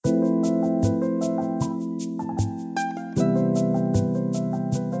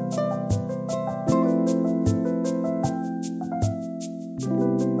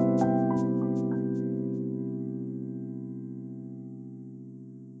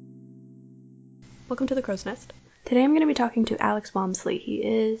Welcome to the Crow's Nest. Today I'm going to be talking to Alex Walmsley. He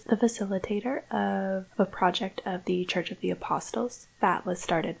is the facilitator of a project of the Church of the Apostles that was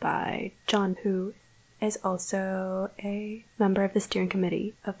started by John, who is also a member of the steering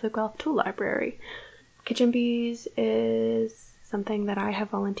committee of the Guelph Tool Library. Kitchen Bees is something that I have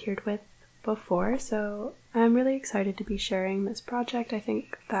volunteered with before, so I'm really excited to be sharing this project. I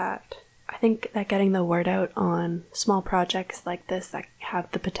think that getting the word out on small projects like this that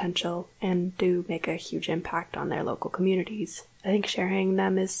have the potential and do make a huge impact on their local communities, I think sharing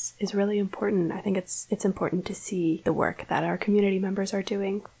them is really important. I think it's important to see the work that our community members are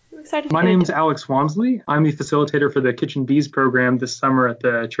doing. I'm excited. My name is Alex Walmsley. I'm the facilitator for the Kitchen Bees program this summer at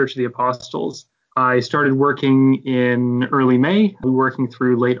the Church of the Apostles. I started working in early May, working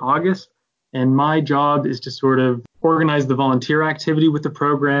through late August. And my job is to sort of organize the volunteer activity with the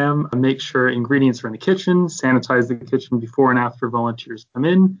program, make sure ingredients are in the kitchen, sanitize the kitchen before and after volunteers come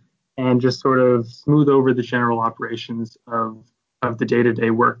in, and just sort of smooth over the general operations of the day-to-day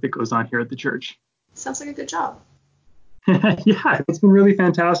work that goes on here at the church. Sounds like a good job. Yeah, it's been really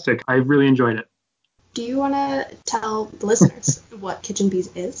fantastic. I've really enjoyed it. Do you want to tell the listeners what Kitchen Bees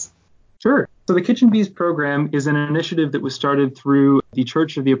is? Sure. So the Kitchen Bees program is an initiative that was started through the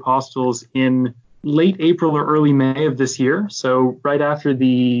Church of the Apostles in late April or early May of this year. So right after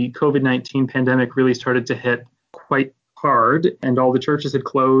the COVID-19 pandemic really started to hit quite hard and all the churches had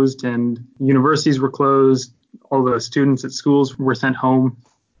closed and universities were closed, all the students at schools were sent home.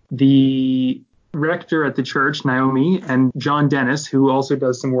 The rector at the church, Naomi, and John Dennis, who also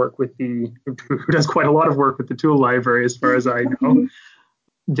does some work who does quite a lot of work with the tool library as far as I know,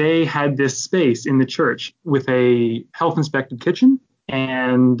 they had this space in the church with a health inspected kitchen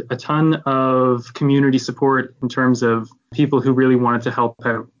and a ton of community support in terms of people who really wanted to help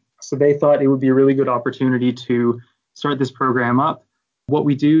out. So they thought it would be a really good opportunity to start this program up. What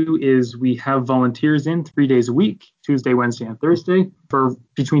we do is we have volunteers in 3 days a week, Tuesday, Wednesday, and Thursday, for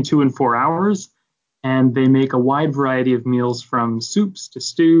between 2 and 4 hours. And they make a wide variety of meals from soups to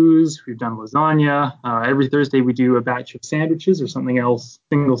stews. We've done lasagna. Every Thursday we do a batch of sandwiches or something else,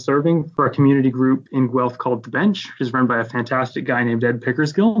 single serving, for a community group in Guelph called The Bench, which is run by a fantastic guy named Ed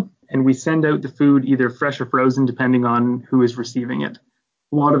Pickersgill. And we send out the food either fresh or frozen, depending on who is receiving it.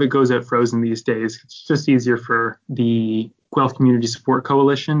 A lot of it goes out frozen these days. It's just easier for the Guelph Community Support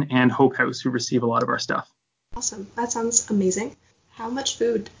Coalition and Hope House, who receive a lot of our stuff. Awesome. That sounds amazing. How much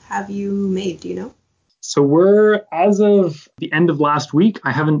food have you made? Do you know? So we're, as of the end of last week,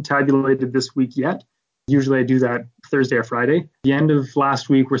 I haven't tabulated this week yet. Usually I do that Thursday or Friday. The end of last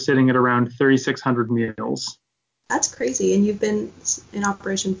week, we're sitting at around 3,600 meals. That's crazy. And you've been in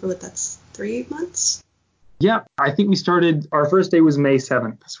operation for that's 3 months? Yeah, I think we started, our first day was May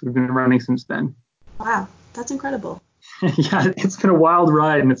 7th. So we've been running since then. Wow, that's incredible. Yeah, it's been a wild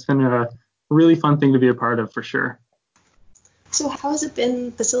ride and it's been a really fun thing to be a part of for sure. So how has it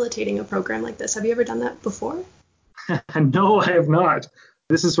been facilitating a program like this? Have you ever done that before? No, I have not.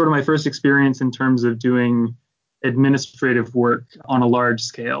 This is sort of my first experience in terms of doing administrative work on a large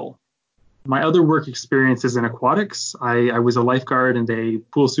scale. My other work experience is in aquatics. I was a lifeguard and a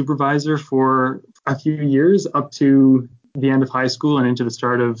pool supervisor for a few years up to the end of high school and into the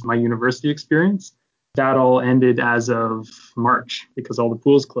start of my university experience. That all ended as of March because all the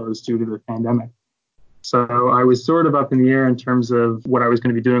pools closed due to the pandemic. So I was sort of up in the air in terms of what I was going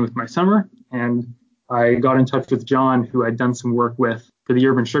to be doing with my summer. And I got in touch with John, who I'd done some work with for the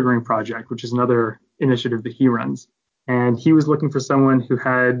Urban Sugaring Project, which is another initiative that he runs. And he was looking for someone who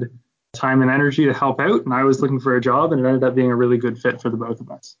had time and energy to help out. And I was looking for a job, and it ended up being a really good fit for the both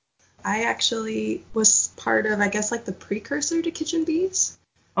of us. I actually was part of, the precursor to Kitchen Bees.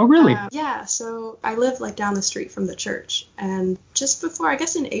 Oh, really? Yeah, so I live down the street from the church. And just before, I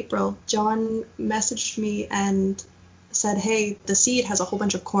guess in April, John messaged me and said, hey, the seed has a whole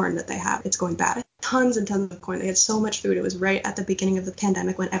bunch of corn that they have. It's going bad. Tons and tons of corn. They had so much food. It was right at the beginning of the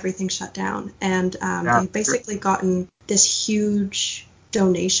pandemic when everything shut down. And they basically gotten this huge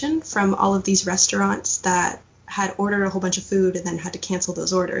donation from all of these restaurants that had ordered a whole bunch of food and then had to cancel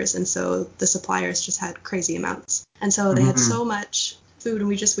those orders. And so the suppliers just had crazy amounts. And so they had so much food, and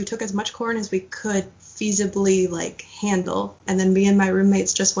we took as much corn as we could feasibly handle. And then me and my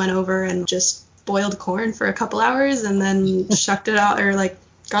roommates just went over and just boiled corn for a couple hours and then shucked it out or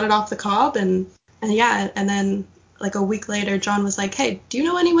got it off the cob and then a week later John was like, hey, do you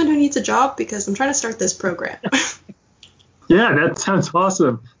know anyone who needs a job, because I'm trying to start this program. Yeah, that sounds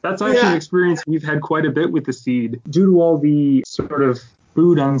awesome. That's actually an experience we've had quite a bit with the seed due to all the sort of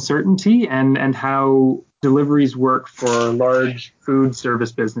food uncertainty and how deliveries work for large food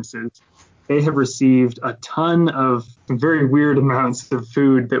service businesses. they have received a ton of very weird amounts of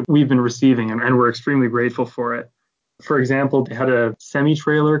food that we've been receiving, and we're extremely grateful for it. For example, they had a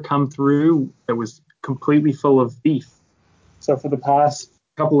semi-trailer come through that was completely full of beef. So for the past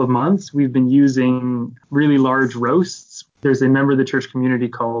couple of months, we've been using really large roasts. There's a member of the church community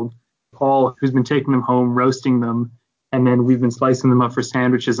called Paul who's been taking them home, roasting them, and then we've been slicing them up for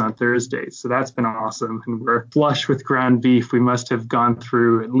sandwiches on Thursdays. So that's been awesome. And we're flush with ground beef. We must have gone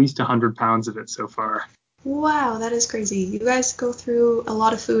through at least 100 pounds of it so far. Wow, that is crazy. You guys go through a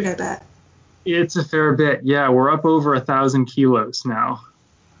lot of food, I bet. It's a fair bit. Yeah, we're up over 1,000 kilos now.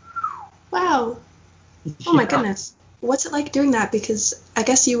 Wow. Oh my goodness. What's it like doing that? Because I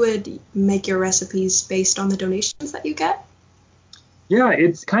guess you would make your recipes based on the donations that you get. Yeah,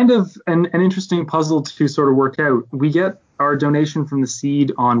 it's kind of an interesting puzzle to sort of work out. We get our donation from the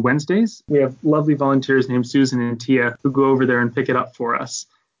seed on Wednesdays. We have lovely volunteers named Susan and Tia who go over there and pick it up for us.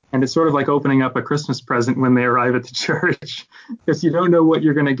 And it's sort of like opening up a Christmas present when they arrive at the church, because you don't know what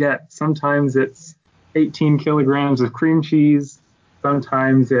you're going to get. Sometimes it's 18 kilograms of cream cheese.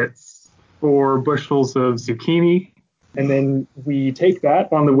 Sometimes it's 4 bushels of zucchini. And then we take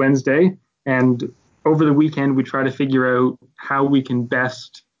that on the Wednesday, and over the weekend, we try to figure out how we can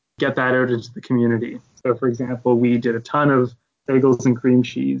best get that out into the community. So, for example, we did a ton of bagels and cream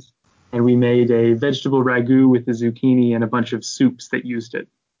cheese, and we made a vegetable ragu with the zucchini and a bunch of soups that used it.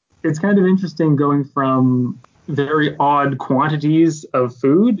 It's kind of interesting going from very odd quantities of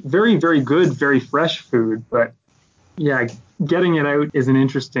food, very, very good, very fresh food. But yeah, getting it out is an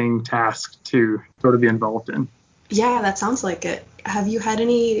interesting task to sort of be involved in. Yeah, that sounds like it. Have you had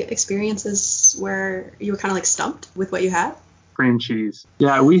any experiences where you were kind of like stumped with what you had? Cream cheese.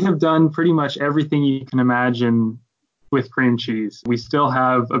 Yeah, we have done pretty much everything you can imagine with cream cheese. We still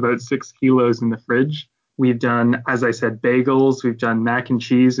have about 6 kilos in the fridge. We've done, as I said, bagels. We've done mac and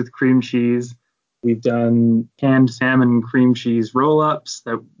cheese with cream cheese. We've done canned salmon and cream cheese roll-ups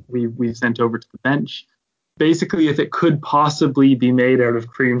that we've sent over to the bench. Basically, if it could possibly be made out of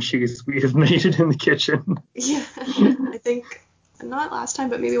cream cheese, we have made it in the kitchen. Yeah, I think not last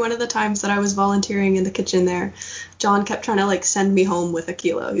time, but maybe one of the times that I was volunteering in the kitchen there, John kept trying to like send me home with a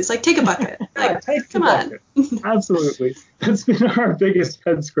kilo. He's like, take a bucket. Like, come on. Absolutely. That's been our biggest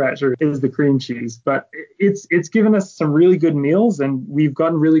head scratcher is the cream cheese. But it's given us some really good meals, and we've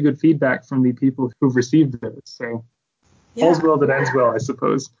gotten really good feedback from the people who've received those. So all's well that ends well, I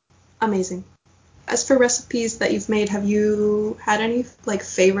suppose. Amazing. As for recipes that you've made, have you had any like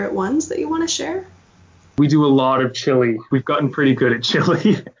favorite ones that you want to share? We do a lot of chili. We've gotten pretty good at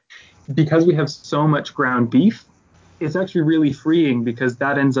chili. Because we have so much ground beef, it's actually really freeing because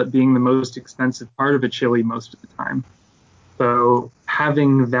that ends up being the most expensive part of a chili most of the time. So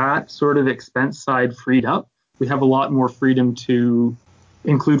having that sort of expense side freed up, we have a lot more freedom to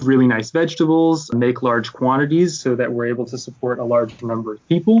include really nice vegetables, make large quantities so that we're able to support a large number of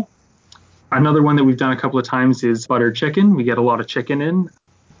people. Another one that we've done a couple of times is buttered chicken. We get a lot of chicken in,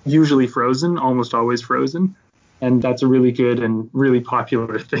 usually frozen, almost always frozen. And that's a really good and really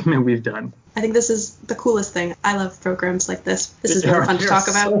popular thing that we've done. I think this is the coolest thing. I love programs like this. This is really fun to talk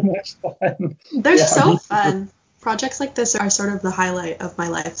about. So much fun. They're so fun. Projects like this are sort of the highlight of my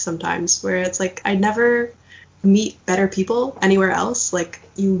life sometimes, where it's like I never meet better people anywhere else. Like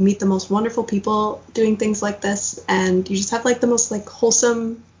you meet the most wonderful people doing things like this, and you just have like the most like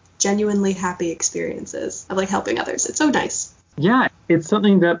wholesome, genuinely happy experiences of like helping others. It's so nice. Yeah, it's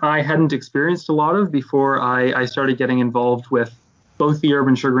something that I hadn't experienced a lot of before I started getting involved with both the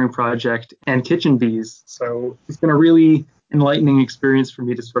Urban Sugaring Project and Kitchen Bees. So it's been a really enlightening experience for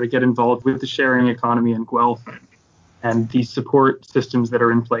me to sort of get involved with the sharing economy in Guelph and the support systems that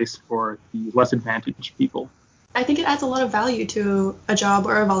are in place for the less advantaged people. I think it adds a lot of value to a job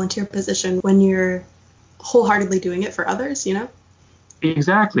or a volunteer position when you're wholeheartedly doing it for others, you know?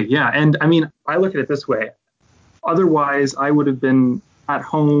 Exactly, yeah. And I mean, I look at it this way. Otherwise, I would have been at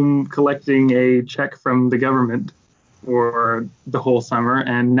home collecting a check from the government for the whole summer.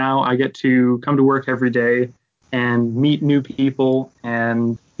 And now I get to come to work every day and meet new people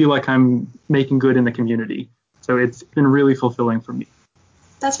and feel like I'm making good in the community. So it's been really fulfilling for me.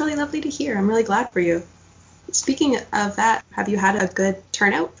 That's really lovely to hear. I'm really glad for you. Speaking of that, have you had a good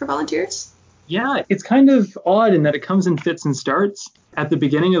turnout for volunteers? Yeah, it's kind of odd in that it comes in fits and starts. At the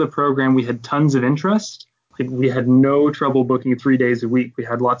beginning of the program, we had tons of interest. We had no trouble booking 3 days a week. We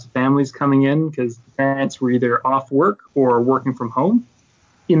had lots of families coming in because the parents were either off work or working from home.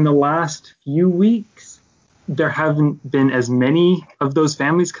 In the last few weeks, there haven't been as many of those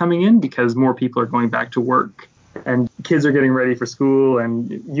families coming in because more people are going back to work and kids are getting ready for school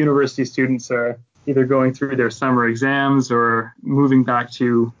and university students are either going through their summer exams or moving back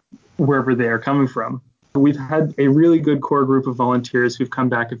to wherever they are coming from. We've had a really good core group of volunteers who've come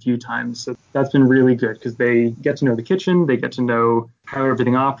back a few times. So that's been really good because they get to know the kitchen, they get to know how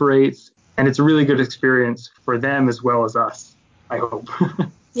everything operates, and it's a really good experience for them as well as us, I hope.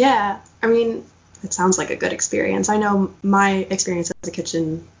 Yeah, I mean, it sounds like a good experience. I know my experience at the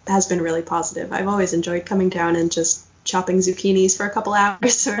kitchen has been really positive. I've always enjoyed coming down and just chopping zucchinis for a couple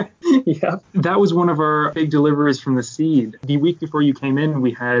hours. Yeah, that was one of our big deliveries from the seed. The week before you came in,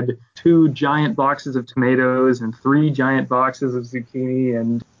 we had 2 giant boxes of tomatoes and 3 giant boxes of zucchini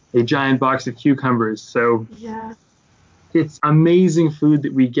and a giant box of cucumbers. So yeah, it's amazing food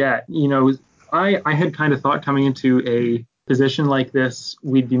that we get. You know, I had kind of thought coming into a position like this,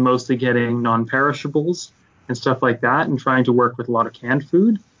 we'd be mostly getting non-perishables and stuff like that and trying to work with a lot of canned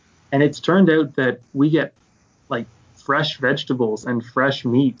food. And it's turned out that we get like fresh vegetables and fresh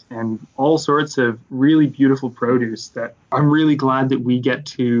meat and all sorts of really beautiful produce that I'm really glad that we get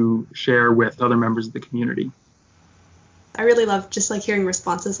to share with other members of the community. I really love just like hearing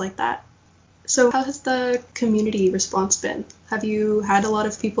responses like that. So how has the community response been? Have you had a lot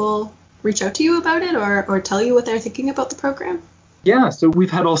of people reach out to you about it or tell you what they're thinking about the program? Yeah, so we've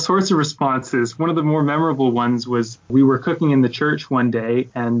had all sorts of responses. One of the more memorable ones was we were cooking in the church one day,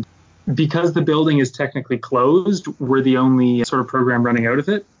 and because the building is technically closed, we're the only sort of program running out of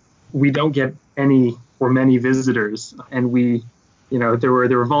it. We don't get any or many visitors, and we, you know, there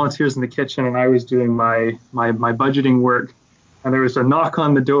were volunteers in the kitchen, and I was doing my budgeting work, and there was a knock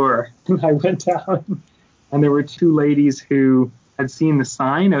on the door, and I went down, and there were 2 ladies who had seen the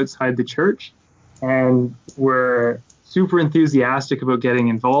sign outside the church and were super enthusiastic about getting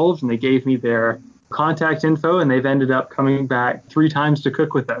involved, and they gave me their contact info, and they've ended up coming back 3 times to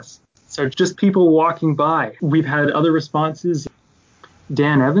cook with us. So just people walking by. We've had other responses.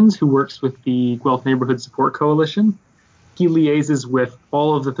 Dan Evans, who works with the Guelph Neighborhood Support Coalition, he liaises with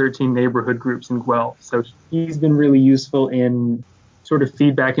all of the 13 neighborhood groups in Guelph. So he's been really useful in sort of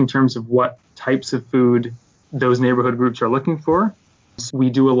feedback in terms of what types of food those neighborhood groups are looking for. So we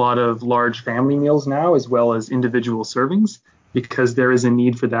do a lot of large family meals now, as well as individual servings, because there is a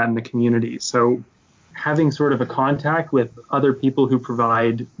need for that in the community. So having sort of a contact with other people who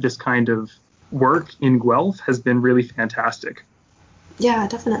provide this kind of work in Guelph has been really fantastic. Yeah,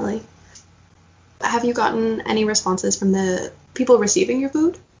 definitely. Have you gotten any responses from the people receiving your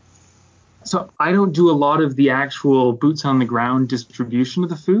food? So I don't do a lot of the actual boots on the ground distribution of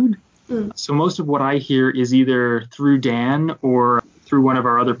the food. So most of what I hear is either through Dan or through one of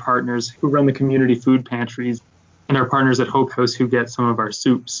our other partners who run the community food pantries and our partners at Hope House who get some of our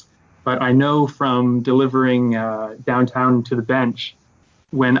soups. But I know from delivering downtown to the bench,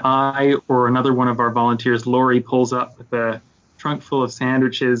 when I or another one of our volunteers, Lori, pulls up with a trunk full of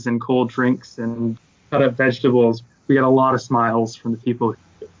sandwiches and cold drinks and cut up vegetables, we get a lot of smiles from the people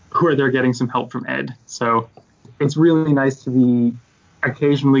who are there getting some help from Ed. So it's really nice to be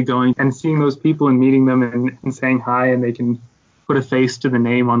occasionally going and seeing those people and meeting them and saying hi, and they can put a face to the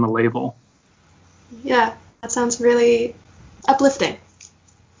name on the label. Yeah, that sounds really uplifting.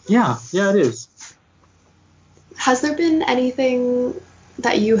 Yeah, it is. Has there been anything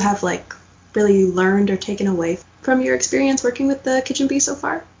that you have like really learned or taken away from your experience working with the Kitchen Bee so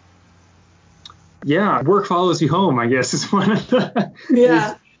far? Yeah, work follows you home, I guess, is one of the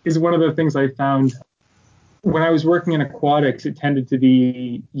is one of the things I found. When I was working in aquatics, it tended to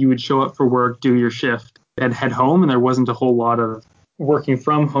be you would show up for work, do your shift, and head home, and there wasn't a whole lot of working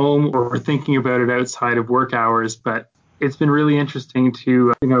from home or thinking about it outside of work hours. But it's been really interesting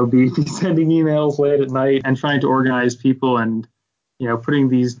to be sending emails late at night and trying to organize people and putting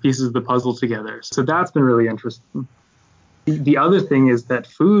these pieces of the puzzle together. So that's been really interesting. The other thing is that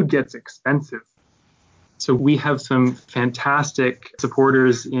food gets expensive. So we have some fantastic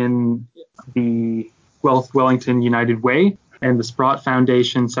supporters in the Guelph Wellington United Way and the Sprott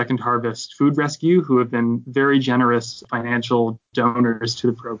Foundation Second Harvest Food Rescue, who have been very generous financial donors to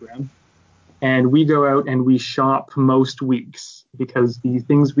the program. And we go out and we shop most weeks because the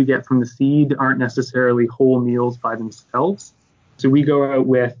things we get from the seed aren't necessarily whole meals by themselves. So we go out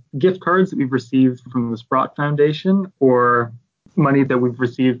with gift cards that we've received from the Sprott Foundation or money that we've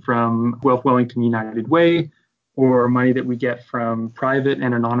received from Guelph Wellington United Way or money that we get from private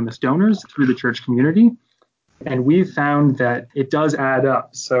and anonymous donors through the church community. And we've found that it does add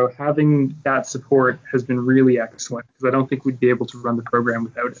up. So having that support has been really excellent because I don't think we'd be able to run the program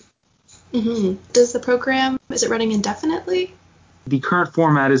without it. Mm-hmm. Does the program, is it running indefinitely? The current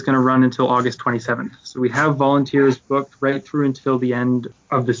format is going to run until August 27th. So we have volunteers booked right through until the end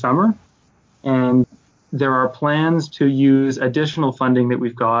of the summer. And there are plans to use additional funding that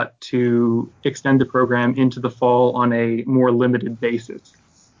we've got to extend the program into the fall on a more limited basis.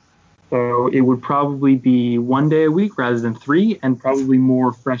 So it would probably be 1 day a week rather than 3, and probably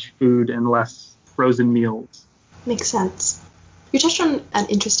more fresh food and less frozen meals. Makes sense. You touched on an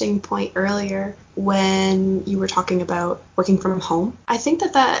interesting point earlier when you were talking about working from home. I think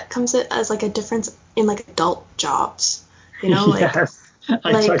that comes as like a difference in like adult jobs. Like, yes,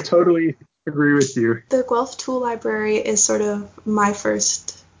 I totally agree with you. The Guelph Tool Library is sort of my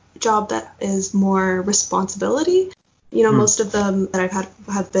first job that is more responsibility. Most of them that I've had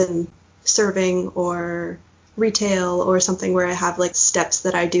have been serving or retail or something where I have like steps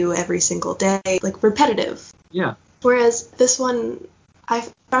that I do every single day, like repetitive. Yeah. Whereas this one, I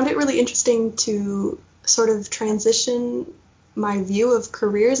found it really interesting to sort of transition my view of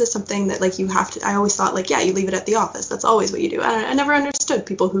careers as something that like you have to. I always thought like, yeah, you leave it at the office. That's always what you do. I never understood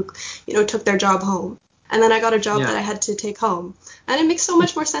people who, took their job home. And then I got a job that I had to take home. And it makes so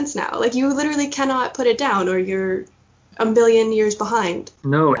much more sense now. Like you literally cannot put it down or you're a million years behind.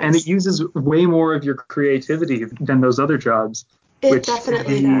 No, and it uses way more of your creativity than those other jobs. It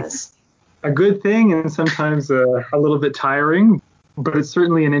definitely does. A good thing and sometimes a little bit tiring, but it's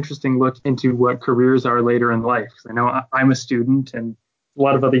certainly an interesting look into what careers are later in life. I know I'm a student and a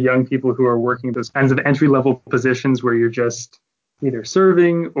lot of other young people who are working those kinds of entry-level positions where you're just either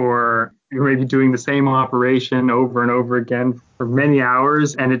serving or you're maybe doing the same operation over and over again for many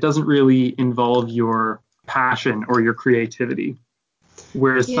hours, and it doesn't really involve your passion or your creativity.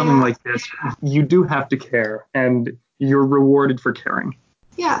 Whereas something like this, you do have to care and you're rewarded for caring.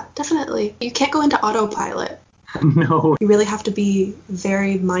 Yeah, definitely. You can't go into autopilot. No. You really have to be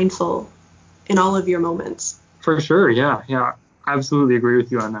very mindful in all of your moments. For sure, yeah. Absolutely agree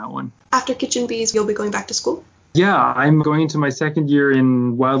with you on that one. After Kitchen Bees, you'll be going back to school? Yeah, I'm going into my second year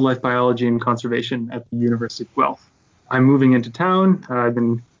in wildlife biology and conservation at the University of Guelph. I'm moving into town. I've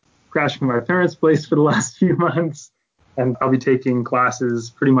been crashing at my parents' place for the last few months, and I'll be taking classes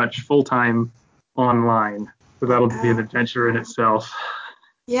pretty much full-time online. So that'll be an adventure in itself.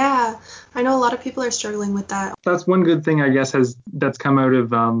 Yeah, I know a lot of people are struggling with that. That's one good thing, I guess, that's come out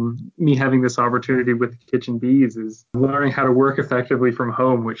of me having this opportunity with Kitchen Bees is learning how to work effectively from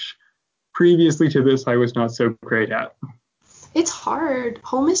home, which previously to this I was not so great at. It's hard.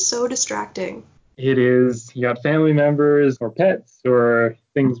 Home is so distracting. It is. You got family members or pets or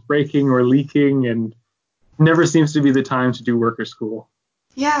things breaking or leaking, and never seems to be the time to do work or school.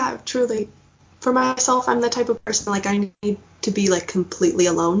 Yeah, truly. For myself, I'm the type of person, like, I need to be, like, completely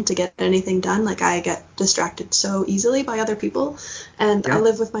alone to get anything done. Like, I get distracted so easily by other people. And I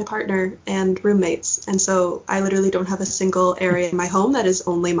live with my partner and roommates. And so I literally don't have a single area in my home that is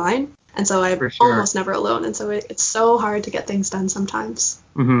only mine. And so I'm almost never alone. And so it's so hard to get things done sometimes.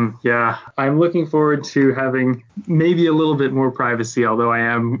 Mm-hmm. Yeah, I'm looking forward to having maybe a little bit more privacy, although I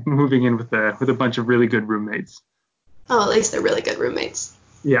am moving in with a bunch of really good roommates. Oh, at least they're really good roommates.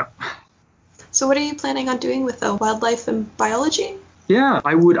 Yeah. So what are you planning on doing with wildlife and biology? Yeah,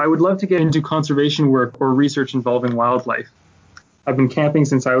 I would love to get into conservation work or research involving wildlife. I've been camping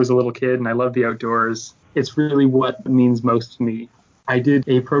since I was a little kid and I love the outdoors. It's really what means most to me. I did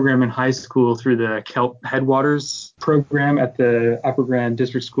a program in high school through the Kelp Headwaters program at the Upper Grand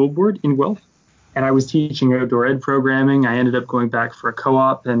District School Board in Guelph. And I was teaching outdoor ed programming. I ended up going back for a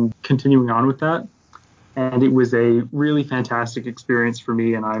co-op and continuing on with that. And it was a really fantastic experience for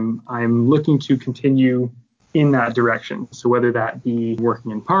me, and I'm looking to continue in that direction. So whether that be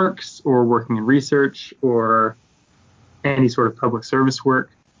working in parks or working in research or any sort of public service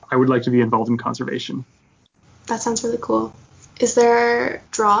work, I would like to be involved in conservation. That sounds really cool. Is there a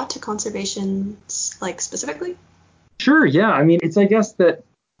draw to conservation, like, specifically? Sure, yeah. I mean, I guess that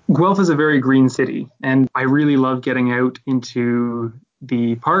Guelph is a very green city, and I really love getting out into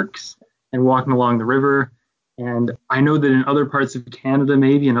the parks and walking along the river. And I know that in other parts of Canada,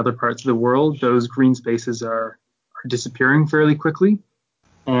 maybe in other parts of the world, those green spaces are disappearing fairly quickly.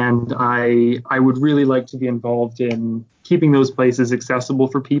 And I would really like to be involved in keeping those places accessible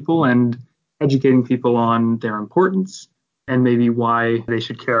for people and educating people on their importance and maybe why they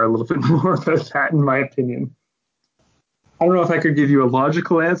should care a little bit more about that, in my opinion. I don't know if I could give you a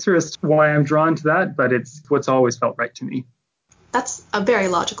logical answer as to why I'm drawn to that, but it's what's always felt right to me. That's a very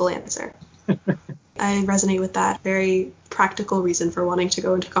logical answer. I resonate with that. Very practical reason for wanting to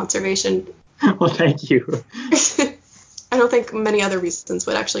go into conservation. Well, thank you. I don't think many other reasons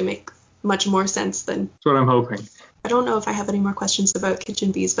would actually make much more sense than... That's what I'm hoping. I don't know if I have any more questions about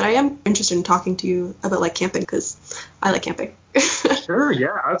Kitchen Bees, but I am interested in talking to you about, like, camping, because I like camping. Sure,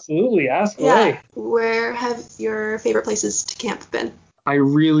 yeah, absolutely. Ask away. Where have your favorite places to camp been? I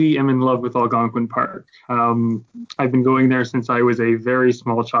really am in love with Algonquin Park. I've been going there since I was a very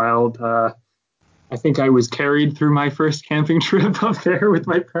small child. I think I was carried through my first camping trip up there with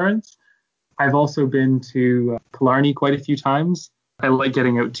my parents. I've also been to Killarney quite a few times. I like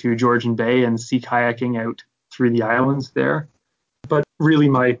getting out to Georgian Bay and sea kayaking out through the islands there. But really,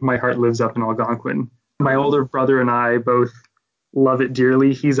 my heart lives up in Algonquin. My older brother and I both love it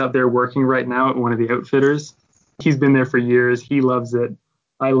dearly. He's up there working right now at one of the outfitters. He's been there for years. He loves it.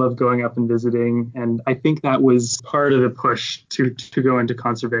 I love going up and visiting. And I think that was part of the push to go into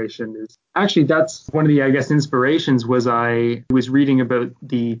conservation. Is actually, that's one of the, I guess, inspirations was I was reading about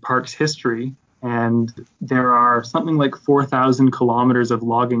the park's history. And there are something like 4,000 kilometers of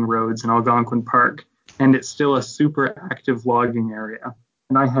logging roads in Algonquin Park. And it's still a super active logging area.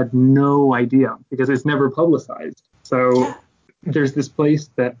 And I had no idea because it's never publicized. So there's this place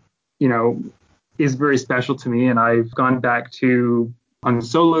that, is very special to me. And I've gone back to on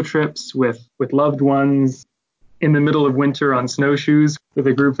solo trips with loved ones in the middle of winter on snowshoes with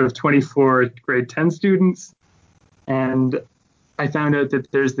a group of 24 grade 10 students. And I found out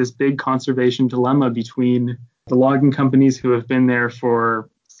that there's this big conservation dilemma between the logging companies who have been there for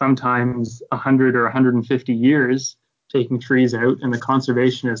sometimes 100 or 150 years taking trees out, and the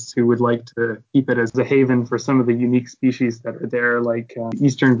conservationists who would like to keep it as a haven for some of the unique species that are there, like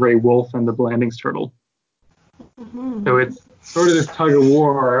eastern gray wolf and the Blandings turtle. Mm-hmm. So it's sort of this tug of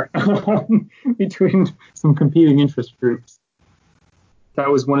war between some competing interest groups. That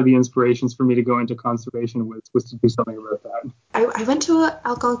was one of the inspirations for me to go into conservation was to do something about that. I went to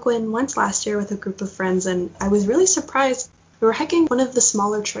Algonquin once last year with a group of friends, and I was really surprised. We were hiking one of the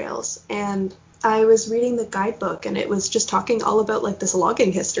smaller trails, and I was reading the guidebook, and it was just talking all about like this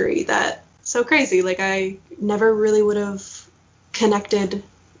logging history that's so crazy. Like I never really would have connected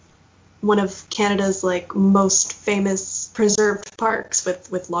one of Canada's like most famous preserved parks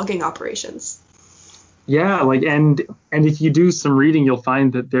with logging operations. Yeah, and if you do some reading, you'll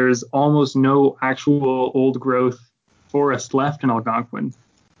find that there's almost no actual old growth forest left in Algonquin.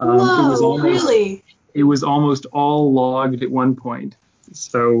 Really? It was almost all logged at one point.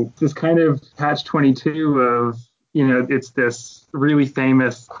 So this kind of catch-22 of, it's this really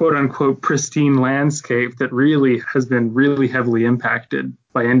famous quote-unquote pristine landscape that really has been really heavily impacted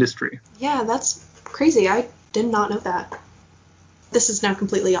by industry. Yeah, that's crazy. I did not know that. This is now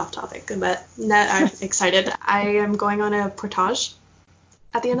completely off topic, but I'm excited. I am going on a portage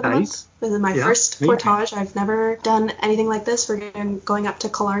at the end of the month. This is my first portage. I've never done anything like this. We're going up to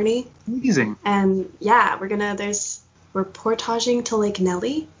Killarney. Amazing. And yeah, we're portaging to Lake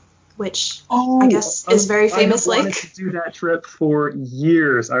Nellie, which I guess is very famous lake. I wanted to do that trip for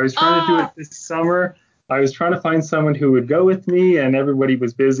years. I was trying to do it this summer. I was trying to find someone who would go with me, and everybody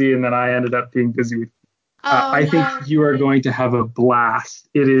was busy, and then I ended up being busy with I think you are going to have a blast.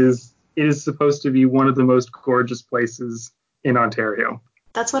 It is supposed to be one of the most gorgeous places in Ontario.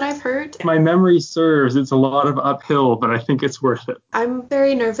 That's what I've heard. My memory serves. It's a lot of uphill, but I think it's worth it. I'm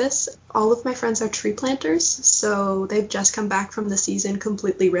very nervous. All of my friends are tree planters, so they've just come back from the season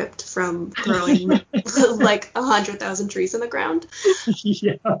completely ripped from growing like 100,000 trees in the ground.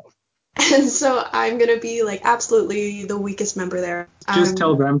 Yeah. And so I'm going to be like absolutely the weakest member there. Just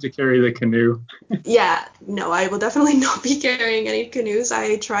tell them to carry the canoe. Yeah, no, I will definitely not be carrying any canoes.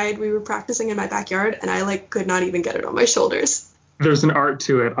 We were practicing in my backyard, and I could not even get it on my shoulders. There's an art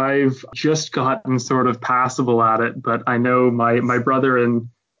to it. I've just gotten sort of passable at it, but I know my brother and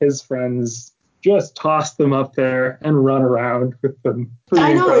his friends just toss them up there and run around with them.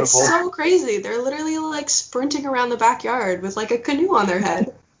 I know, incredible. It's so crazy. They're literally sprinting around the backyard with a canoe on their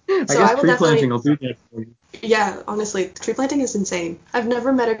head. I guess tree planting will do that for you. Yeah, honestly, tree planting is insane. I've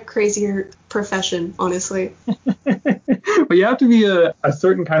never met a crazier profession, honestly. But you have to be a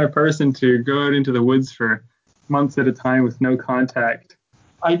certain kind of person to go out into the woods for months at a time with no contact.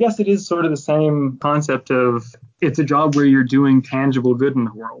 I guess it is sort of the same concept of it's a job where you're doing tangible good in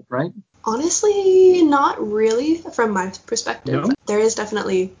the world, right? Honestly, not really from my perspective. No? There is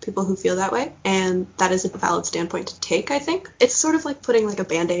definitely people who feel that way, and that is a valid standpoint to take, I think. It's sort of like putting a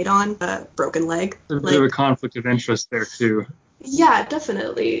Band-Aid on a broken leg. There's a bit of a conflict of interest there, too. Yeah,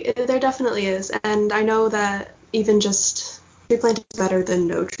 definitely. There definitely is. And I know that even just tree planting is better than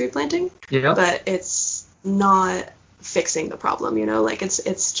no tree planting, but it's not fixing the problem,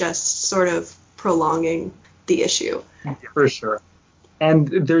 it's just sort of prolonging the issue. Yeah, for sure. And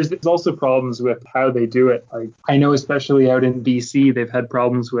there's also problems with how they do it. I know especially out in BC, they've had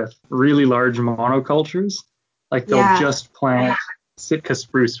problems with really large monocultures. They'll just plant Sitka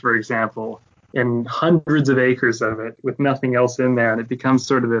spruce, for example, in hundreds of acres of it with nothing else in there. And it becomes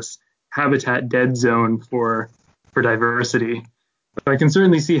sort of this habitat dead zone for diversity. But I can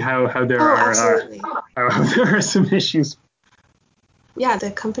certainly see how there are some issues. Yeah,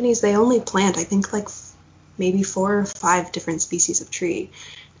 the companies, they only plant, I think, like maybe 4 or 5 different species of tree.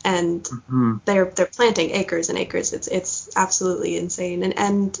 And they're planting acres and acres. It's absolutely insane.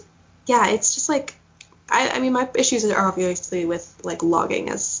 And yeah, it's just like, I mean, my issues are obviously with like logging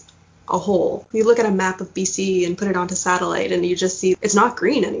as a whole. You look at a map of BC and put it onto satellite and you just see it's not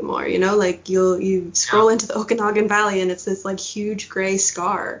green anymore, you know, like you scroll into the Okanagan Valley and it's this like huge gray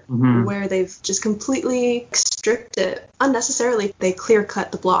scar where they've just completely stripped it unnecessarily. They clear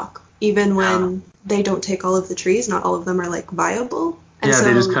cut the block even when they don't take all of the trees. Not all of them are like viable. And so,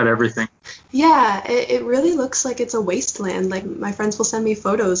 they just cut everything. Yeah, it really looks like it's a wasteland. Like my friends will send me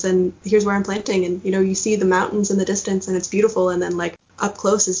photos and here's where I'm planting, and you know, you see the mountains in the distance and it's beautiful, and then like up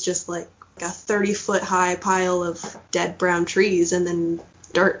close is just like a 30-foot high pile of dead brown trees and then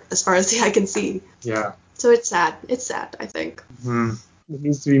dirt as far as the eye can see. Yeah. So it's sad. It's sad, I think. There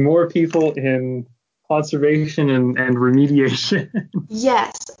needs to be more people in conservation and remediation.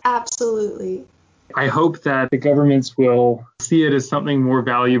 Yes, absolutely. I hope that the governments will see it as something more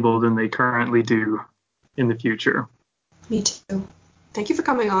valuable than they currently do in the future. Me too. Thank you for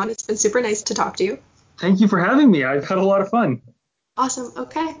coming on. It's been super nice to talk to you. Thank you for having me. I've had a lot of fun. Awesome.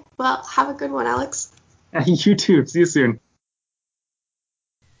 Okay. Well, have a good one, Alex. You too. See you soon.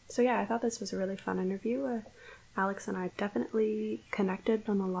 So yeah, I thought this was a really fun interview. Alex and I definitely connected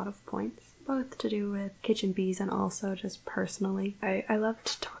on a lot of points, both to do with kitchen bees and also just personally. I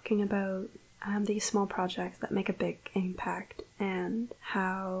loved talking about these small projects that make a big impact and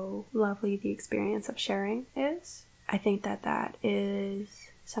how lovely the experience of sharing is. I think that is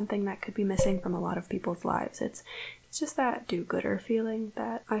something that could be missing from a lot of people's lives. It's just that do-gooder feeling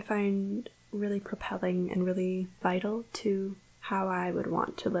that I find really propelling and really vital to how I would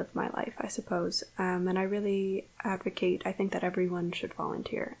want to live my life, I suppose. And I really advocate, I think that everyone should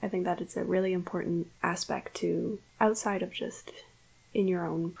volunteer. I think that it's a really important aspect to, outside of just in your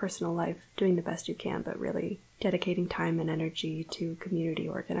own personal life, doing the best you can, but really dedicating time and energy to community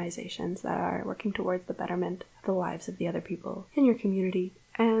organizations that are working towards the betterment of the lives of the other people in your community.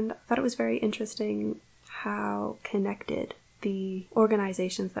 And I thought it was very interesting how connected the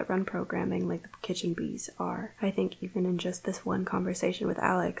organizations that run programming like the Kitchen Bees are. I think even in just this one conversation with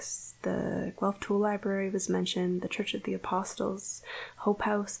Alex, the Guelph Tool Library was mentioned, the Church of the Apostles, Hope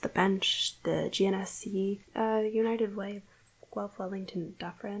House, the Bench, the GNSC, United Way of Guelph, Wellington,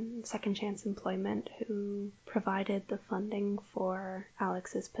 Dufferin, Second Chance Employment, who provided the funding for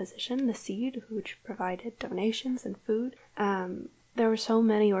Alex's position, the Seed, which provided donations and food. There were so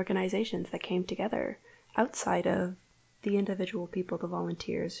many organizations that came together outside of the individual people, the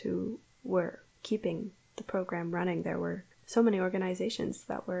volunteers who were keeping the program running. There were so many organizations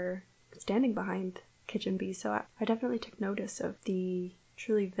that were standing behind Kitchen Bees, so I definitely took notice of the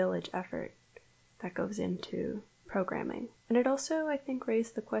truly village effort that goes into programming. And it also, I think,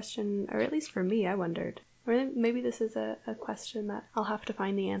 raised the question, or at least for me, I wondered, or maybe this is a question that I'll have to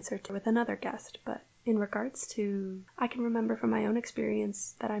find the answer to with another guest, but in regards to, I can remember from my own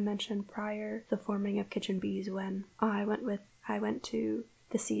experience that I mentioned prior, the forming of Kitchen Bees, when I went to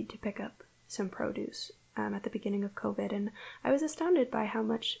the Seed to pick up some produce at the beginning of COVID, and I was astounded by how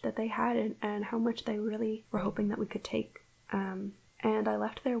much that they had and how much they really were hoping that we could take. And I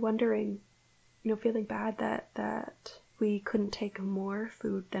left there wondering, feeling bad that we couldn't take more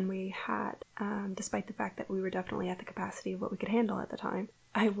food than we had, despite the fact that we were definitely at the capacity of what we could handle at the time.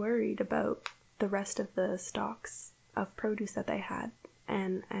 I worried about the rest of the stocks of produce that they had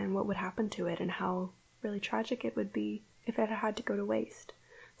and what would happen to it and how really tragic it would be if it had to go to waste.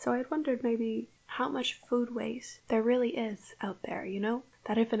 So I had wondered maybe how much food waste there really is out there,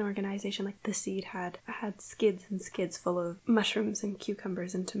 that if an organization like the Seed had skids and skids full of mushrooms and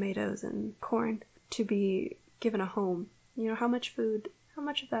cucumbers and tomatoes and corn to be given a home, how much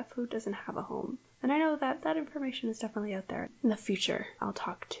of that food doesn't have a home? And I know that information is definitely out there. In the future, I'll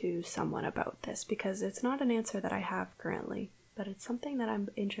talk to someone about this because it's not an answer that I have currently, but it's something that I'm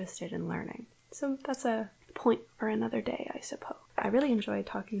interested in learning. So that's a point for another day, I suppose. I really enjoyed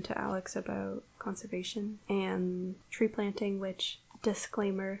talking to Alex about conservation and tree planting, which,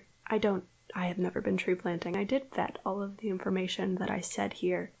 disclaimer, I have never been tree planting. I did vet all of the information that I said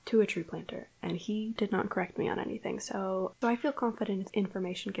here to a tree planter, and he did not correct me on anything. So I feel confident in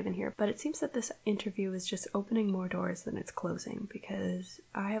information given here, but it seems that this interview is just opening more doors than it's closing, because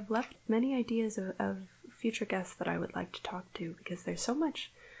I have left many ideas of future guests that I would like to talk to, because there's so much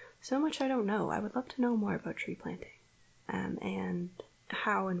I don't know. I would love to know more about tree planting, and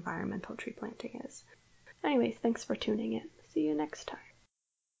how environmental tree planting is. Anyways, thanks for tuning in. See you next time.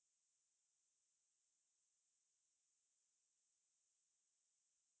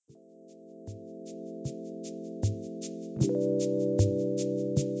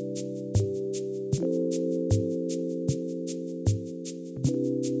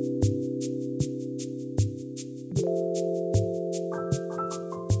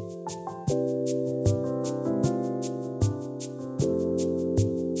 you.